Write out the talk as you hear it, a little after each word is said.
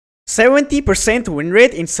70% win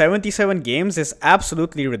rate in 77 games is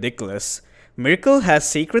absolutely ridiculous. Miracle has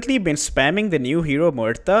secretly been spamming the new hero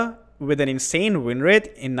Muerta with an insane win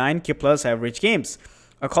rate in 9k plus average games.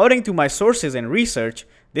 According to my sources and research,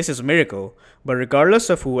 this is Miracle, but regardless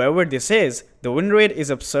of whoever this is, the win rate is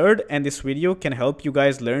absurd and this video can help you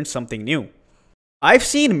guys learn something new. I've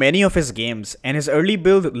seen many of his games and his early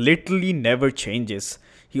build literally never changes.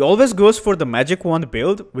 He always goes for the magic wand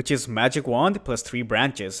build, which is magic wand plus 3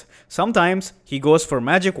 branches. Sometimes he goes for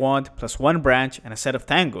magic wand plus 1 branch and a set of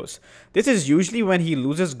tangos. This is usually when he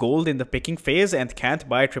loses gold in the picking phase and can't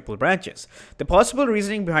buy triple branches. The possible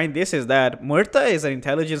reasoning behind this is that Muerta is an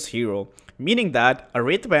intelligence hero, meaning that a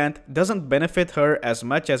rate band doesn't benefit her as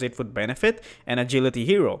much as it would benefit an agility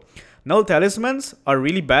hero. Null talismans are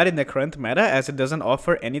really bad in the current meta as it doesn't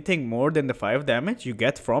offer anything more than the 5 damage you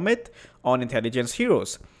get from it on intelligence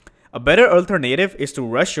heroes. A better alternative is to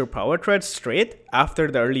rush your power tread straight after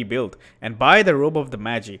the early build and buy the robe of the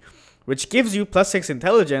Magi, which gives you plus 6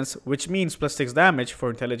 intelligence, which means plus 6 damage for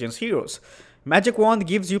intelligence heroes. Magic wand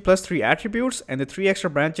gives you plus 3 attributes and the 3 extra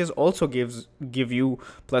branches also give you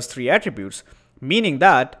plus 3 attributes, meaning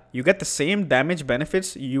that you get the same damage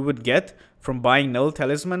benefits you would get from buying null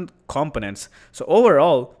talisman components. So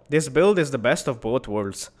overall, this build is the best of both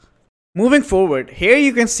worlds. Moving forward, here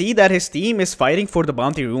you can see that his team is fighting for the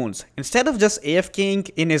bounty runes. Instead of just AFKing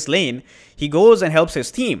in his lane, he goes and helps his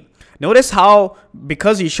team. Notice how,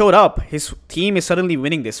 because he showed up, his team is suddenly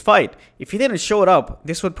winning this fight. If he didn't show up,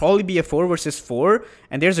 this would probably be a 4 versus 4,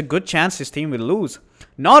 and there's a good chance his team will lose.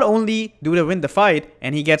 Not only do they win the fight,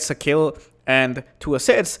 and he gets a kill and 2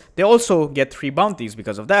 assists, they also get 3 bounties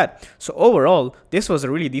because of that. So overall, this was a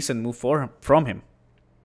really decent move from him.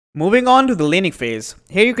 Moving on to the laning phase,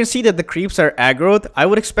 here you can see that the creeps are aggroed. I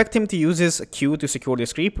would expect him to use his Q to secure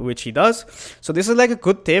this creep, which he does. So this is like a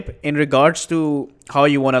good tip in regards to how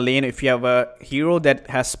you want to lane if you have a hero that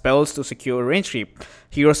has spells to secure range creep.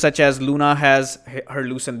 Heroes such as Luna has her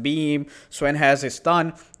Lucent Beam, Sven has his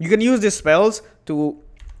stun. You can use these spells to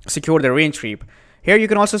secure the range creep. Here you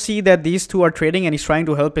can also see that these two are trading and he's trying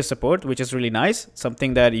to help his support, which is really nice.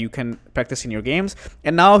 Something that you can practice in your games.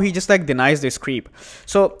 And now he just like denies this creep.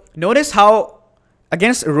 So notice how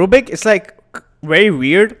against Rubik, it's like very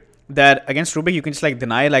weird that against Rubik you can just like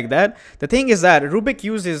deny like that. The thing is that Rubik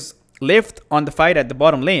uses lift on the fight at the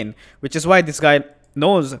bottom lane, which is why this guy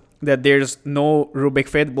knows that there's no Rubik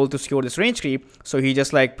faithful to secure this range creep. So he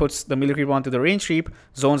just like puts the melee creep onto the range creep,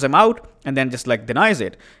 zones him out, and then just like denies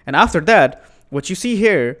it. And after that, what you see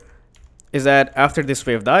here is that after this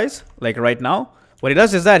wave dies, like right now, what he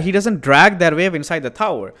does is that he doesn't drag that wave inside the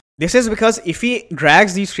tower. This is because if he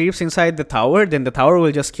drags these creeps inside the tower, then the tower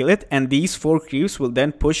will just kill it, and these 4 creeps will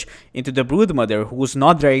then push into the Broodmother, who's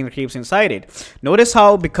not dragging the creeps inside it. Notice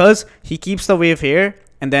how because he keeps the wave here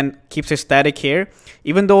and then keeps his static here,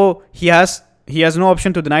 even though he has no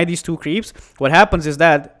option to deny these 2 creeps, what happens is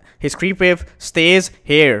that his creep wave stays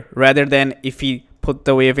here rather than if he put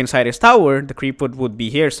the wave inside his tower, the creep would be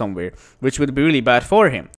here somewhere, which would be really bad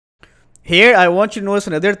for him. Here, I want you to notice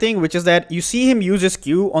another thing, which is that you see him use his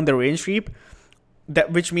Q on the range creep,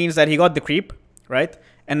 which means that he got the creep, right?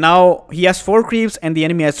 And now he has 4 creeps and the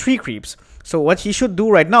enemy has 3 creeps. So what he should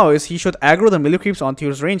do right now is he should aggro the melee creeps onto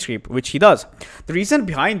his range creep, which he does. The reason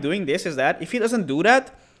behind doing this is that if he doesn't do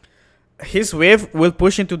that, his wave will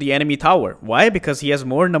push into the enemy tower. Why? Because he has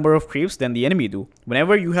more number of creeps than the enemy do.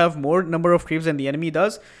 Whenever you have more number of creeps than the enemy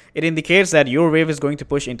does, it indicates that your wave is going to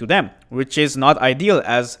push into them, which is not ideal.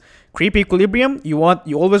 As creep equilibrium, you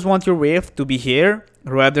always want your wave to be here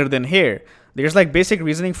rather than here. There's like basic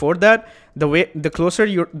reasoning for that. The closer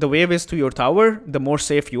the wave is to your tower, the more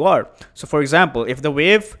safe you are. So for example, if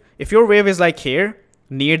your wave is like here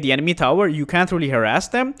near the enemy tower, you can't really harass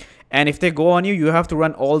them. And if they go on you, you have to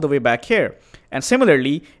run all the way back here. And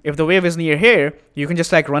similarly, if the wave is near here, you can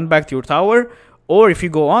just like run back to your tower. Or if you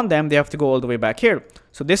go on them, they have to go all the way back here.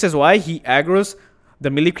 So this is why he aggroes the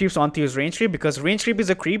melee creeps onto his range creep, because range creep is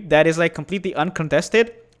a creep that is like completely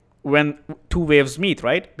uncontested when 2 waves meet,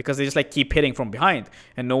 right? Because they just like keep hitting from behind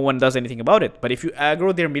and no one does anything about it. But if you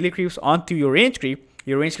aggro their melee creeps onto your range creep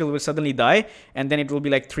will suddenly die, and then it will be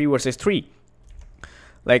like 3 versus 3.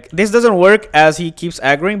 Like, this doesn't work as he keeps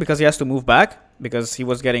aggroing because he has to move back because he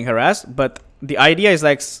was getting harassed, but the idea is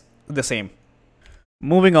like the same.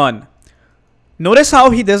 Moving on. Notice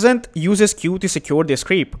how he doesn't use his Q to secure this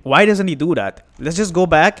creep. Why doesn't he do that? Let's just go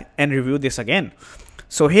back and review this again.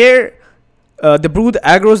 So here, the Brood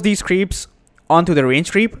aggroes these creeps onto the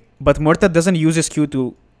range creep, but Muerta doesn't use his Q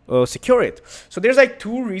to secure it. So there's like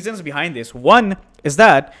 2 reasons behind this. One is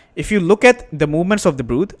that if you look at the movements of the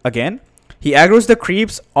Brood again, he aggroes the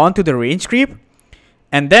creeps onto the range creep,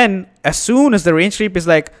 And then as soon as the range creep is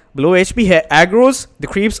like below HP, he aggroes the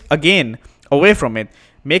creeps again away from it,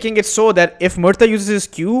 making it so that if Muerta uses his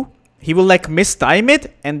Q, he will like mistime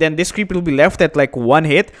it, and then this creep will be left at like one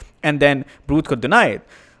hit, and then Brood could deny it.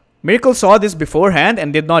 Miracle saw this beforehand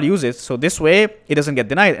and did not use it, so this way it doesn't get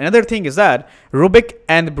denied. Another thing is that Rubik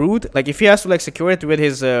and Brood, like if he has to like secure it with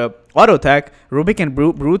his auto attack, Rubik and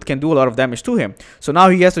Brood can do a lot of damage to him. So now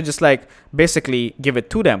he has to just like basically give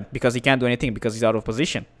it to them because he can't do anything because he's out of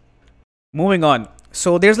position. Moving on,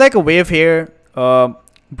 so there's like a wave here.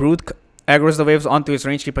 Brood aggroes the waves onto his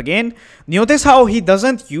range creep again. Notice how he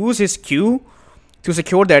doesn't use his Q to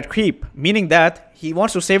secure that creep, meaning that he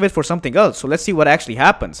wants to save it for something else. So let's see what actually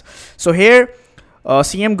happens. So here,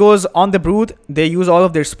 CM goes on the Brood. They use all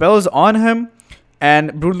of their spells on him,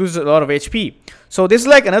 and Brood loses a lot of HP. So this is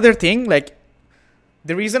like another thing. Like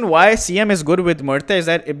the reason why CM is good with Muerta is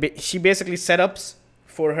that she basically setups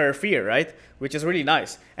for her fear, right? Which is really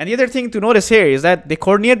nice. And the other thing to notice here is that they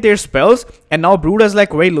coordinate their spells, and now Brood has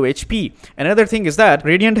like very low HP. Another thing is that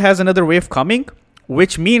Radiant has another wave coming,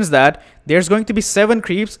 which means that there's going to be 7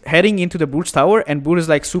 creeps heading into the Brood's tower, and Brood is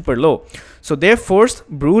like super low. So they've forced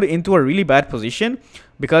Brood into a really bad position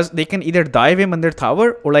because they can either dive him on their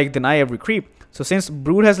tower or like deny every creep. So since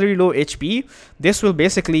Brood has really low HP, this will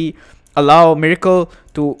basically allow Miracle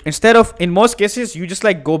to, instead of, in most cases, you just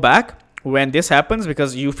like go back when this happens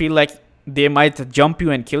because you feel like they might jump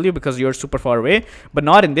you and kill you because you're super far away, but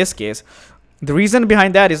not in this case. The reason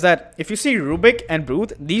behind that is that if you see Rubik and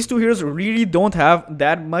Brood, these two heroes really don't have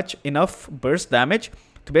that much enough burst damage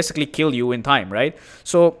to basically kill you in time, right?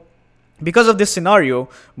 So because of this scenario,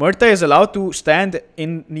 Muerta is allowed to stand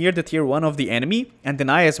in near the tier 1 of the enemy and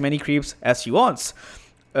deny as many creeps as she wants.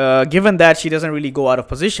 Given that she doesn't really go out of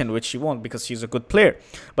position, which she won't because she's a good player.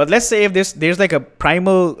 But let's say if there's like a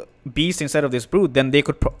primal beast instead of this Brood, then they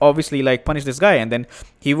could obviously like punish this guy, and then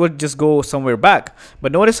he would just go somewhere back.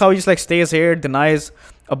 But notice how he just like stays here, denies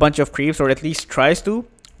a bunch of creeps, or at least tries to,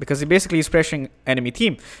 because he basically is pressuring enemy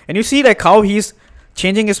team. And you see like how he's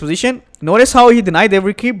changing his position. Notice how he denied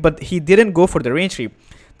every creep, but he didn't go for the range creep.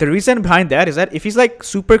 The reason behind that is that if he's like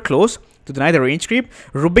super close to deny the range creep,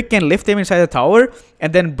 Rubik can lift him inside the tower,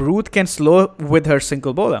 and then Brood can slow with her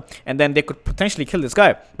single bola, and then they could potentially kill this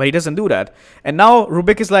guy, but he doesn't do that. And now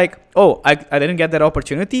Rubik is like, oh, I didn't get that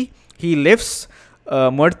opportunity. He lifts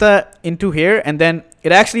Muerta into here, and then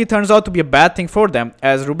it actually turns out to be a bad thing for them,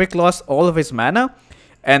 as Rubik lost all of his mana,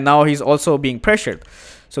 and now he's also being pressured.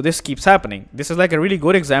 So this keeps happening. This is like a really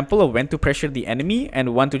good example of when to pressure the enemy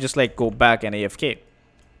and when to just like go back and AFK.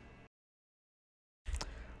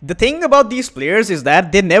 The thing about these players is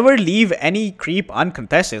that they never leave any creep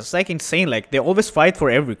uncontested. It's like insane. Like they always fight for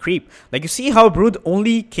every creep. Like you see how Brood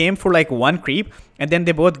only came for like 1 creep, and then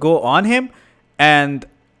they both go on him, and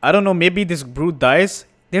I don't know, maybe this Brood dies.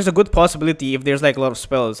 There's a good possibility if there's like a lot of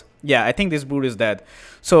spells. Yeah, I think this Brood is dead.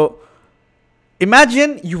 So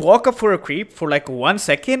imagine you walk up for a creep for like 1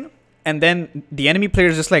 second, and then the enemy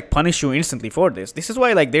players just like punish you instantly for this. This is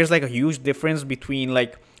why like there's like a huge difference between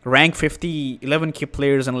like rank 50 11k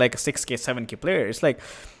players and like a 6k 7k player. It's like,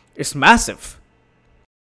 it's massive.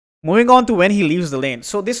 Moving on to when he leaves the lane.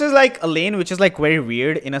 So this is like a lane which is like very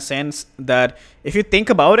weird in a sense that if you think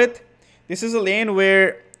about it, this is a lane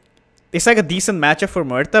where it's like a decent matchup for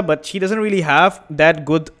Muerta, but she doesn't really have that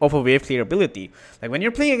good of a wave clear ability. Like when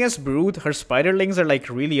you're playing against Brood, her spiderlings are like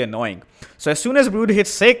really annoying. So as soon as Brood hits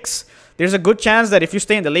 6, there's a good chance that if you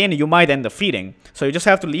stay in the lane, you might end up feeding. So you just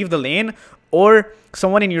have to leave the lane, or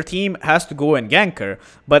someone in your team has to go and gank her.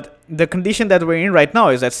 But the condition that we're in right now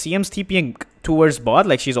is that CM's TPing towards bot,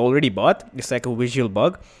 like she's already bot. It's like a visual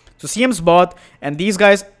bug. So CM's bot, and these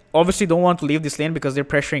guys obviously don't want to leave this lane because they're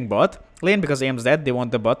pressuring bot lane because AM's dead. They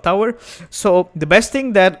want the bot tower. So the best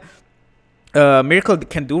thing that Miracle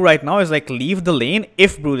can do right now is like leave the lane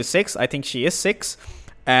if Brood is 6. I think she is 6.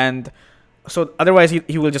 And so otherwise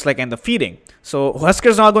he will just like end up feeding. So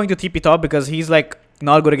Husker's not going to TP top because he's like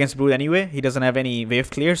not good against Brood anyway. He doesn't have any wave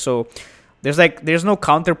clear. So there's no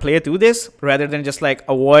counter play to this rather than just like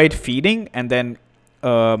avoid feeding and then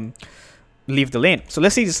leave the lane. So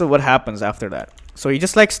let's see this is what happens after that. So he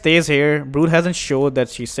just like stays here. Brood hasn't showed that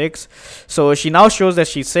she's 6. So she now shows that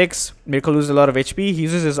she's 6. Miracle loses a lot of HP. He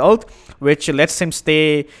uses his ult, which lets him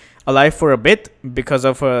stay alive for a bit because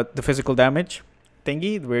of the physical damage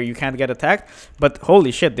thingy where you can't get attacked. But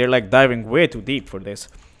holy shit, they're like diving way too deep for this.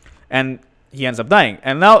 And he ends up dying.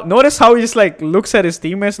 And now notice how he just like looks at his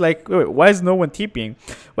teammates like, wait, why is no one TPing?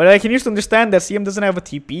 But like he needs to understand that CM doesn't have a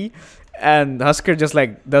TP, and Husker just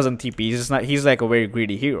like doesn't TP. He's like a very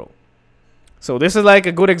greedy hero. So this is like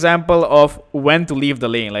a good example of when to leave the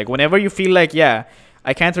lane. Like whenever you feel like, yeah,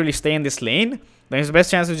 I can't really stay in this lane, then his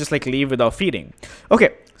best chance is just like leave without feeding.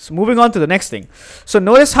 Okay, so moving on to the next thing. So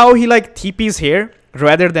notice how he like TPs here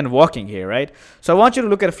rather than walking here, right? So I want you to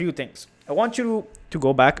look at a few things. I want you to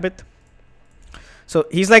go back a bit. So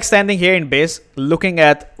he's like standing here in base, looking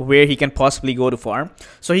at where he can possibly go to farm.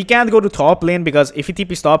 So he can't go to top lane because if he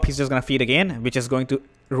TPs top, he's just gonna feed again, which is going to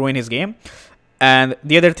ruin his game. And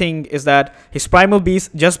the other thing is that his primal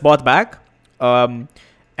beast just bought back, and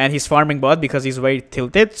he's farming bot because he's very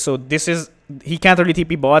tilted. So this is, he can't really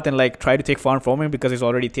TP bot and like try to take farm from him because he's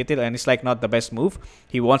already tilted, and it's like not the best move.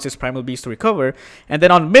 He wants his primal beast to recover. And then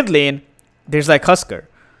on mid lane, there's like Husker.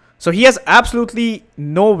 So he has absolutely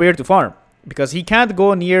nowhere to farm because he can't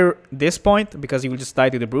go near this point because he will just die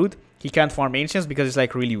to the brood. He can't farm ancients because it's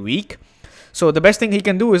like really weak. So the best thing he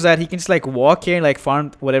can do is that he can just like walk here and like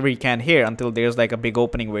farm whatever he can here until there's like a big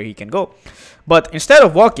opening where he can go. But instead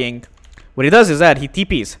of walking, what he does is that he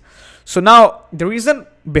TPs. So now the reason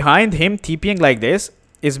behind him TPing like this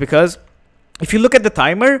is because if you look at the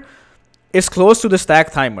timer, it's close to the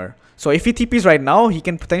stack timer. So if he TPs right now, he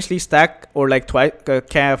can potentially stack or like twice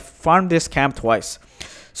farm this camp twice.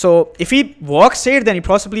 So if he walks here, then he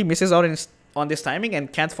possibly misses out on this timing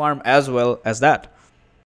and can't farm as well as that.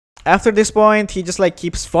 After this point, he just like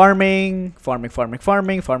keeps farming, can't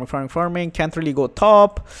really go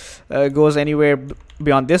top, goes anywhere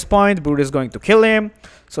beyond this point. Brood is going to kill him.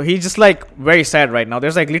 So he's just like very sad right now.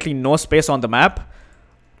 There's like literally no space on the map.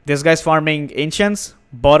 This guy's farming ancients.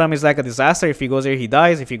 Bottom is like a disaster. If he goes here, he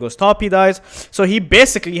dies. If he goes top, he dies. So he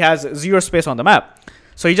basically has zero space on the map.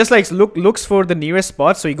 So he just like looks for the nearest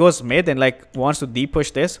spot. So he goes mid and like wants to deep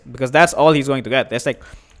push this because that's all he's going to get. That's like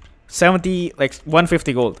 70, like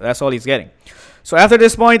 150 gold. That's all he's getting. So after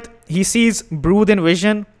this point, he sees Brood in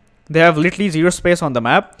vision. They have literally zero space on the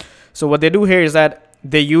map. So what they do here is that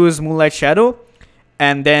they use Moonlight Shadow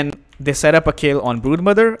and then they set up a kill on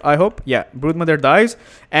Broodmother, I hope. Yeah, Broodmother dies.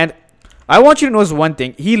 And I want you to notice one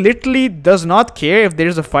thing. He literally does not care if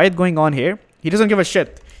there's a fight going on here. He doesn't give a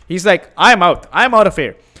shit. He's like, I'm out of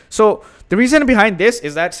here. So the reason behind this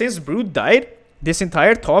is that since Brood died, this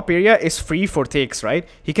entire top area is free for takes, right?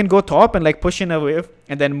 He can go top and like push in a wave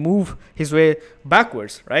and then move his way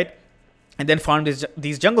backwards, right? And then farm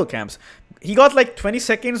these jungle camps. He got like 20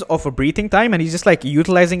 seconds of a breathing time and he's just like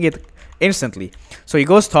utilizing it instantly. So he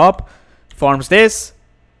goes top, farms this,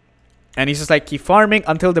 and he's just like keep farming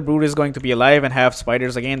until the Brood is going to be alive and have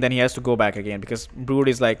spiders again. Then he has to go back again because Brood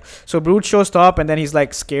is like, so Brood shows top and then he's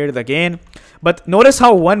like scared again. But notice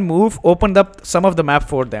how one move opened up some of the map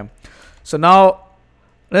for them. So now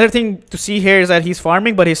another thing to see here is that he's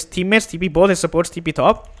farming, but his teammates TP both, his supports TP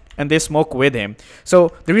top, and they smoke with him.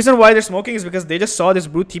 So the reason why they're smoking is because they just saw this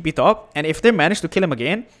Brood TP top, and if they manage to kill him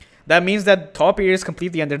again, that means that top area is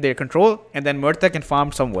completely under their control, and then Muerta can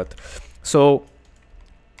farm somewhat. So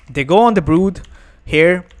they go on the Brood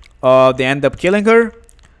here. They end up killing her.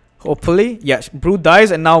 Hopefully, yeah, Brood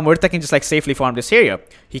dies, and now Muerta can just like safely farm this area.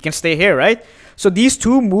 He can stay here, right? So these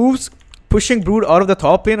two moves, pushing Brood out of the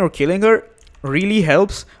top lane or killing her, really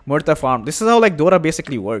helps Muerta farm. This is how like Dota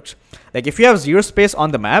basically works. Like if you have zero space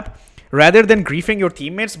on the map, rather than griefing your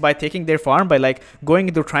teammates by taking their farm by like going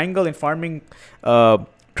into triangle and farming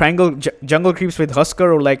jungle creeps with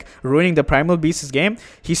Husker or like ruining the primal beast's game,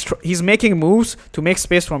 he's making moves to make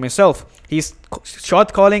space for himself. He's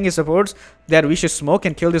shot calling his supports that we should smoke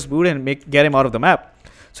and kill this Brood and get him out of the map.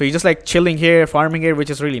 So he's just like chilling here, farming here, which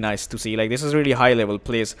is really nice to see. Like this is really high level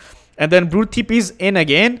plays. And then Brood TP's in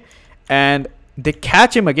again and they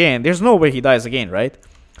catch him again. There's no way he dies again, right?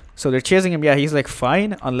 So they're chasing him. Yeah, he's like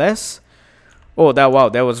fine unless... Oh, that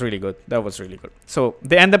was really good. That was really good. So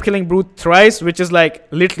they end up killing Brood thrice, which is like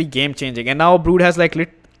literally game changing. And now Brood has like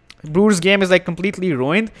Brood's game is like completely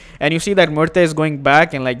ruined. And you see that Muerta is going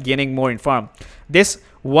back and like gaining more in farm. This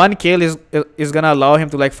one kill is gonna allow him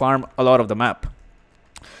to like farm a lot of the map.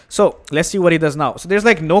 So let's see what he does now. So there's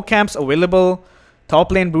like no camps available.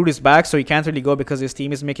 Top lane Brood is back, so he can't really go because his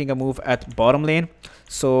team is making a move at bottom lane.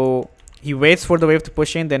 So he waits for the wave to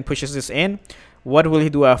push in, then pushes this in. What will he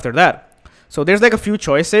do after that? So there's like a few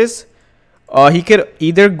choices. He could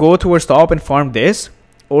either go towards top and farm this,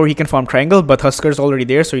 or he can farm triangle, but Husker's already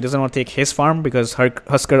there, so he doesn't want to take his farm because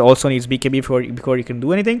Husker also needs BKB before he can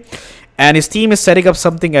do anything. And his team is setting up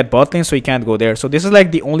something at bot lane, so he can't go there. So this is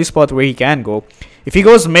like the only spot where he can go. If he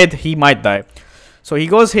goes mid, he might die. So he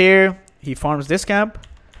goes here, he farms this camp,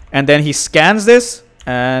 and then he scans this,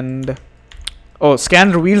 and... Oh,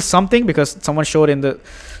 scan reveals something because someone showed in the...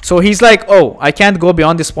 So he's like, oh, I can't go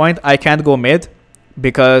beyond this point. I can't go mid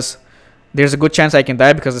because there's a good chance I can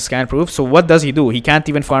die because the scan proves. So what does he do? He can't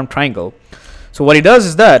even farm triangle. So what he does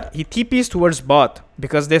is that he TPs towards bot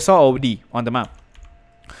because they saw OD on the map.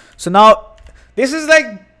 So now This is like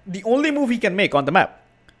the only move he can make on the map,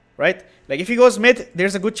 right? Like if he goes mid,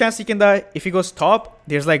 there's a good chance he can die. If he goes top,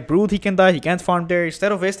 there's like brood, he can die. He can't farm there.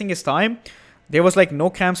 Instead of wasting his time, there was like no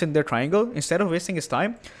camps in their triangle. Instead of wasting his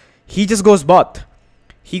time, he just goes bot.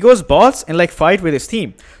 He goes bots and like fight with his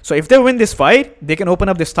team. So if they win this fight, they can open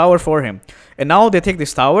up this tower for him. And now they take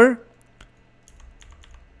this tower.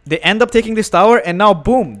 They end up taking this tower, and now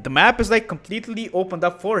boom, the map is like completely opened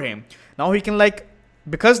up for him. Now he can like,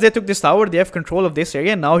 because they took this tower, they have control of this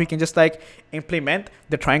area. Now he can just like implement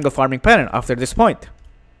the triangle farming pattern after this point.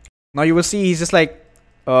 Now you will see he's just like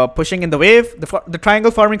pushing in the wave. The triangle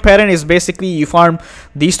farming pattern is basically you farm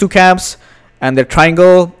these two camps and the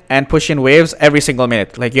triangle and push in waves every single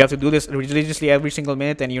minute. Like you have to do this religiously every single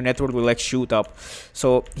minute, and your network will like shoot up.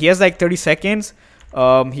 So he has like 30 seconds.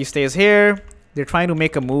 He stays here. They're trying to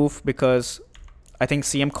make a move because I think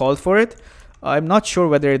CM called for it. I'm not sure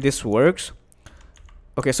whether this works.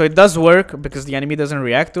 Okay, so it does work because the enemy doesn't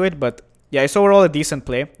react to it. But yeah, it's overall a decent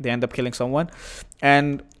play. They end up killing someone.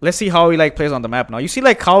 And let's see how he like plays on the map now. You see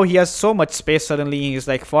like how he has so much space suddenly. He's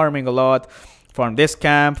like farming a lot. Farm this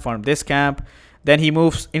camp, farm this camp. Then he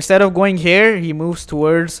moves, instead of going here, he moves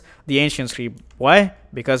towards the Ancients creep. Why?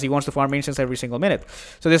 Because he wants to farm Ancients every single minute.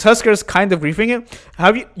 So this Husker is kind of griefing him.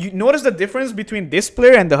 Have you noticed the difference between this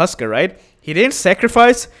player and the Husker, right? He didn't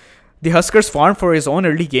sacrifice the Husker's farm for his own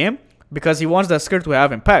early game because he wants the Husker to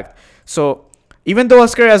have impact. So even though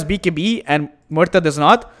Husker has BKB and Muerta does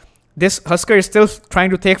not, this Husker is still trying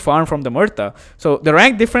to take farm from the Muerta. So the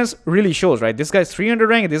rank difference really shows, right? This guy's 300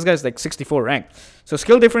 rank and this guy's like 64 rank. So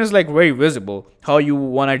skill difference is like very visible how you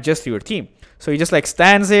want to adjust your team. So he just like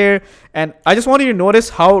stands there, and I just want you to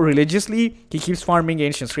notice how religiously he keeps farming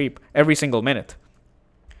Ancient Creep every single minute.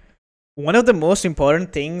 One of the most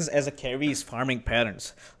important things as a carry is farming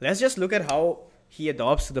patterns. Let's just look at how he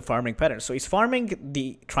adopts to the farming pattern. So he's farming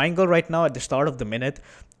the triangle right now at the start of the minute.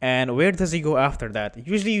 And where does he go after that?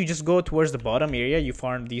 Usually you just go towards the bottom area, you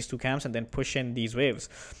farm these two camps and then push in these waves.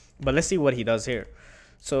 But let's see what he does here.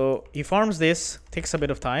 So he farms this, takes a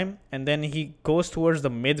bit of time, and then he goes towards the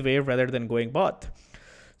mid wave rather than going bot.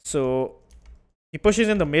 So he pushes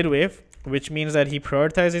in the mid wave, which means that he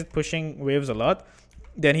prioritizes pushing waves a lot.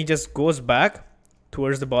 Then he just goes back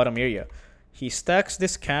towards the bottom area. He stacks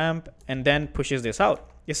this camp and then pushes this out.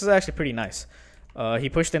 This is actually pretty nice. He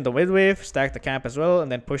pushed in the mid wave, stacked the camp as well,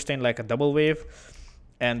 and then pushed in like a double wave.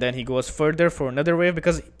 And then he goes further for another wave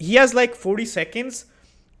because he has like 40 seconds.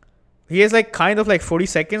 He has like kind of like 40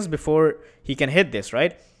 seconds before he can hit this,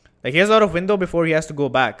 right? Like he has a lot of window before he has to go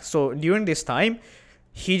back. So during this time,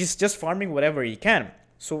 he's just farming whatever he can.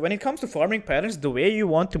 So when it comes to farming patterns, the way you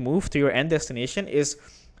want to move to your end destination is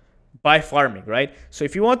by farming, right? So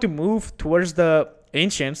if you want to move towards the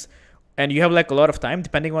Ancients, and you have like a lot of time,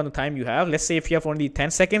 depending on the time you have, let's say if you have only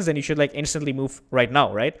 10 seconds, then you should like instantly move right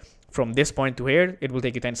now, right? From this point to here, it will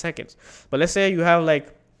take you 10 seconds. But let's say you have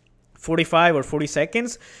like 45 or 40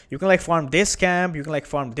 seconds, you can like farm this camp, you can like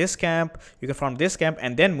farm this camp, you can farm this camp,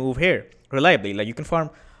 and then move here reliably. Like you can farm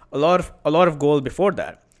a lot of gold before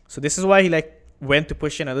that. So this is why he like went to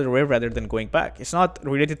push in another wave rather than going back. It's not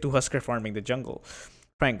related to Husker farming the jungle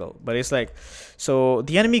triangle, but it's like, so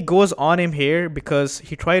the enemy goes on him here because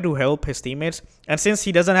he tried to help his teammates, and since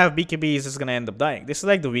he doesn't have BKB, he's just gonna end up dying. This is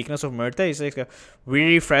like the weakness of Muerta. He's like a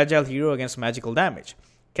very fragile hero against magical damage.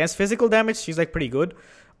 Against physical damage, she's like pretty good,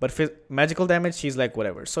 but magical damage, she's like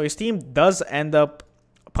whatever. So his team does end up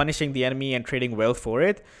punishing the enemy and trading well for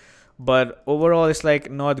it, but overall it's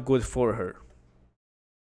like not good for her.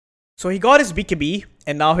 So he got his BKB,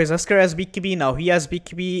 and now his Husker has BKB, now he has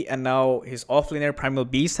BKB, and now his offlaner Primal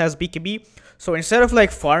Beast has BKB. So instead of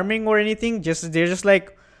like farming or anything, they're just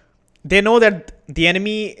like, they know that the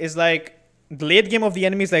enemy is like, the late game of the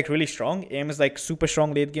enemy is like really strong. AIM is like super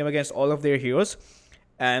strong late game against all of their heroes.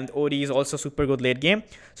 And OD is also super good late game.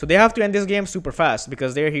 So they have to end this game super fast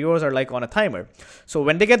because their heroes are like on a timer. So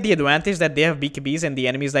when they get the advantage that they have BKBs and the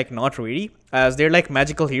enemy is like not ready, as they're like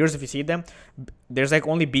magical heroes, if you see them, there's like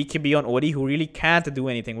only BKB on OD who really can't do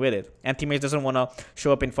anything with it. And teammates doesn't want to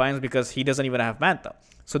show up in finals because he doesn't even have Manta.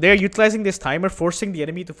 So they're utilizing this timer, forcing the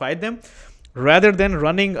enemy to fight them. Rather than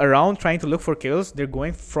running around trying to look for kills, they're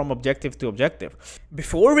going from objective to objective.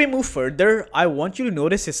 Before we move further, I want you to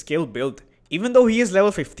notice his skill build. Even though he is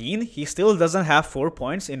level 15, he still doesn't have 4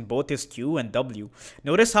 points in both his Q and W.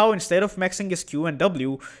 Notice how instead of maxing his Q and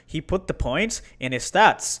W, he put the points in his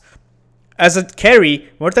stats. As a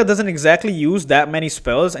carry, Muerta doesn't exactly use that many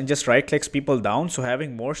spells and just right-clicks people down, so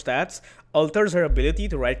having more stats alters her ability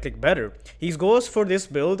to right-click better. He goes for this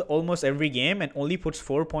build almost every game and only puts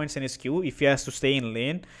 4 points in his Q if he has to stay in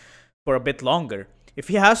lane for a bit longer. If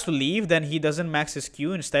he has to leave, then he doesn't max his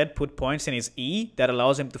Q, instead put points in his E that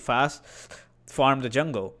allows him to fast farm the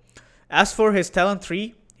jungle. As for his talent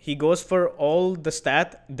 3, he goes for all the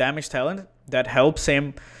stat damage talent that helps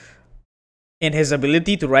him in his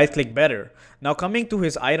ability to right click better. Now coming to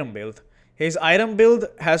his item build. His item build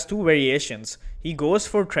has 2 variations. He goes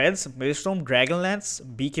for Treads, Maelstrom, Dragonlance,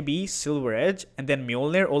 BKB, Silver Edge, and then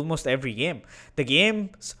Mjolnir almost every game. The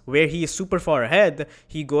games where he is super far ahead,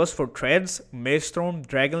 he goes for Treads, Maelstrom,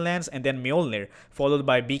 Dragonlance, and then Mjolnir, followed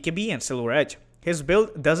by BKB and Silver Edge. His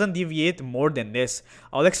build doesn't deviate more than this.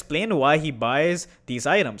 I'll explain why he buys these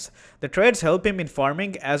items. The Treads help him in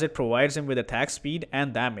farming as it provides him with attack speed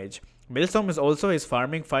and damage. Maelstrom is also his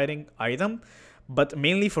farming fighting item, but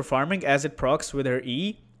mainly for farming as it procs with her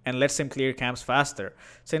E and lets him clear camps faster.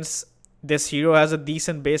 Since this hero has a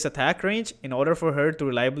decent base attack range, in order for her to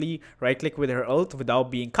reliably right click with her ult without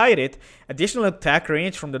being kited, additional attack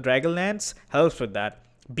range from the Dragonlance helps with that.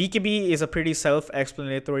 BKB is a pretty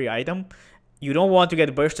self-explanatory item. You don't want to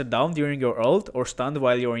get bursted down during your ult or stunned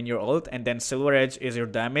while you're in your ult, and then Silver Edge is your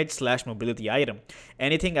damage / mobility item.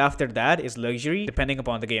 Anything after that is luxury depending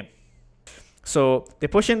upon the game. So they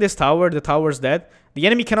push in this tower, the tower's dead. The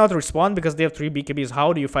enemy cannot respond because they have 3 BKBs.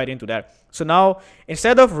 How do you fight into that? So now,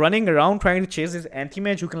 instead of running around trying to chase this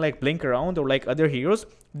anti-mage who can like blink around or like other heroes,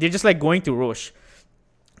 they're just like going to Rosh.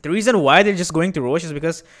 The reason why they're just going to Rosh is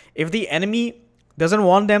because if the enemy doesn't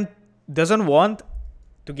want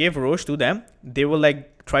to give Rosh to them, they will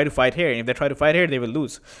like try to fight here. And if they try to fight here, they will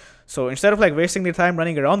lose. So instead of like wasting their time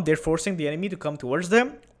running around, they're forcing the enemy to come towards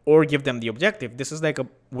them or give them the objective. This is like a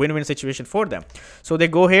win-win situation for them. So they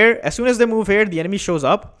go here. As soon as they move here, the enemy shows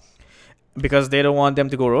up because they don't want them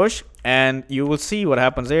to go Rosh. And you will see what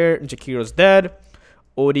happens there. Jakiro's dead.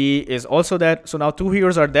 Odie is also dead. So now 2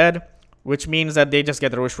 heroes are dead, which means that they just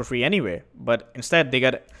get Rosh for free anyway. But instead, they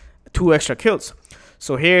get 2 extra kills.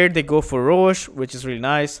 So here they go for Rosh, which is really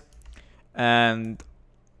nice. And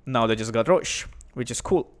now they just got Rosh, which is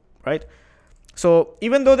cool, right? So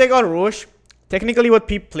even though they got Rosh, technically what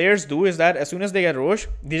players do is that as soon as they get Rosh,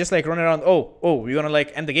 they just like run around, oh, we're gonna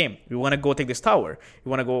like end the game. We wanna go take this tower. We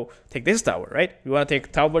wanna go take this tower, right? We wanna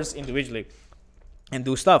take towers individually and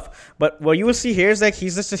do stuff. But what you will see here is like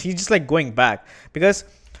he's just like going back. Because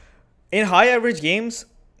in high average games,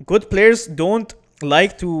 good players don't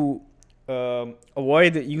like to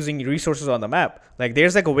avoid using resources on the map. Like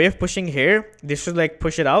there's like a wave pushing here. They should like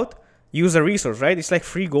push it out, use a resource, right? It's like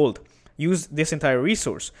free gold. Use this entire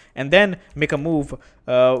resource and then make a move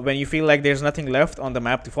when you feel like there's nothing left on the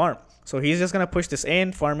map to farm. So he's just gonna push this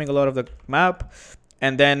in, farming a lot of the map,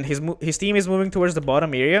 and then his team is moving towards the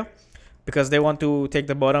bottom area because they want to take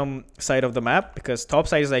the bottom side of the map, because top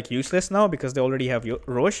side is like useless now because they already have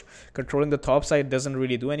Rosh. Controlling the top side doesn't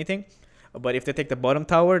really do anything. But if they take the bottom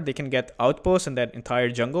tower, they can get outposts and that entire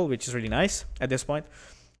jungle, which is really nice at this point.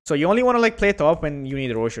 So you only want to like play top when you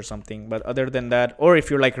need Rosh or something. But other than that, or if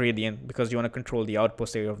you're like Radiant, because you want to control the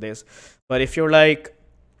outpost area of this. But if you're like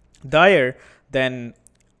Dire, then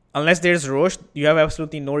unless there's Rosh, you have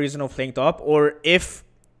absolutely no reason of playing top. Or if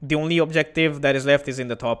the only objective that is left is in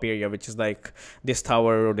the top area, which is like this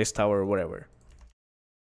tower or whatever.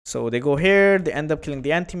 So they go here, they end up killing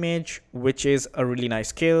the anti-mage, which is a really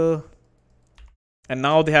nice kill. And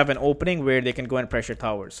now they have an opening where they can go and pressure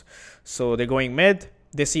towers. So they're going mid.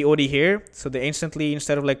 They see Odie here. So they instantly,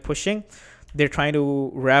 instead of like pushing, they're trying to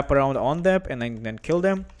wrap around on them and then kill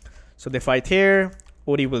them. So they fight here.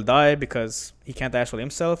 Odie will die because he can't actual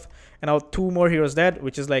himself. And now 2 more heroes dead,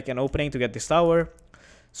 which is like an opening to get this tower.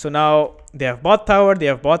 So now they have bot tower. They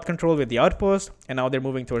have bot control with the outpost. And now they're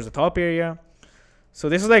moving towards the top area. So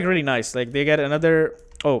this is like really nice. Like they get another...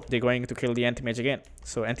 Oh, they're going to kill the anti-mage again.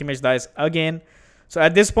 So anti-mage dies again. So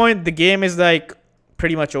at this point, the game is like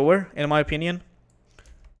pretty much over, in my opinion.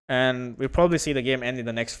 And we'll probably see the game end in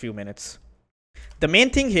the next few minutes. The main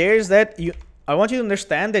thing here is that I want you to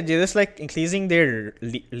understand that they're just like increasing their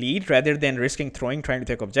lead rather than risking trying to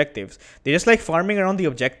take objectives. They're just like farming around the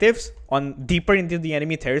objectives on deeper into the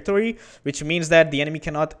enemy territory, which means that the enemy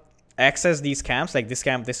cannot access these camps, like this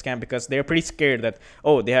camp, because they're pretty scared that,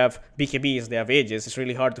 oh, they have BKBs, they have Aegis. It's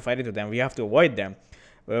really hard to fight into them. We have to avoid them.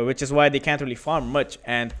 Which is why they can't really farm much.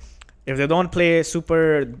 And if they don't play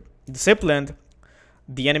super disciplined,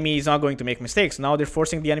 the enemy is not going to make mistakes. Now they're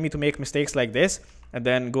forcing the enemy to make mistakes like this and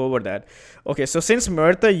then go over that. Okay, so since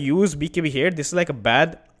Muerta used BKB here, this is like a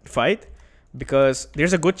bad fight because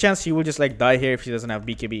there's a good chance she will just like die here if she doesn't have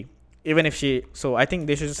BKB. Even if she... So I think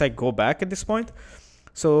they should just like go back at this point.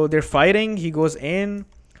 So they're fighting. He goes in.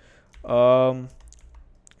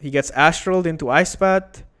 He gets astraled into Ice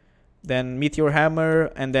Path. then Meteor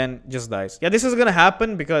Hammer, and then just dies. Yeah, this is gonna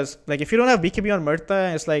happen because like if you don't have BKB on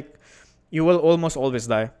Muerta, it's like you will almost always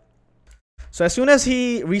die. So as soon as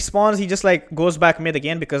he respawns, he just like goes back mid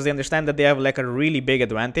again because they understand that they have like a really big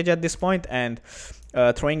advantage at this point, and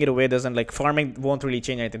throwing it away doesn't, like, farming won't really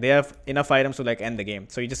change anything. They have enough items to like end the game.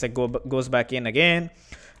 So he just like goes back in again.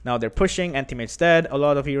 Now they're pushing. Antimate's dead. A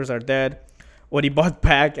lot of heroes are dead. What he bought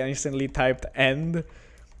back and instantly typed end,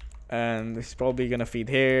 and he's probably gonna feed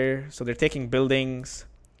here. So they're taking buildings,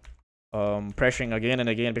 pressuring again and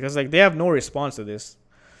again because like they have no response to this.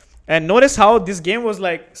 And notice how this game was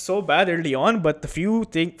like so bad early on, but the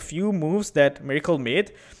few moves that Miracle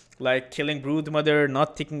made, like killing Broodmother,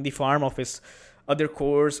 not taking the farm of his other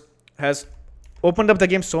cores, has opened up the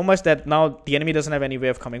game so much that now the enemy doesn't have any way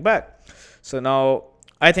of coming back. So now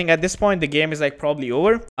I think at this point the game is like probably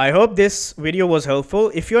over. I hope this video was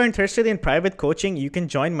helpful. If you're interested in private coaching, you can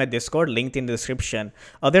join my Discord linked in the description.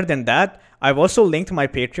 Other than that, I've also linked my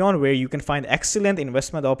Patreon where you can find excellent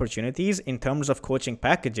investment opportunities in terms of coaching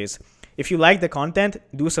packages. If you like the content,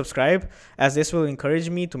 do subscribe, as this will encourage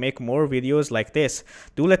me to make more videos like this.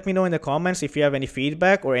 Do let me know in the comments if you have any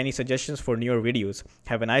feedback or any suggestions for newer videos.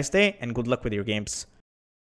 Have a nice day and good luck with your games.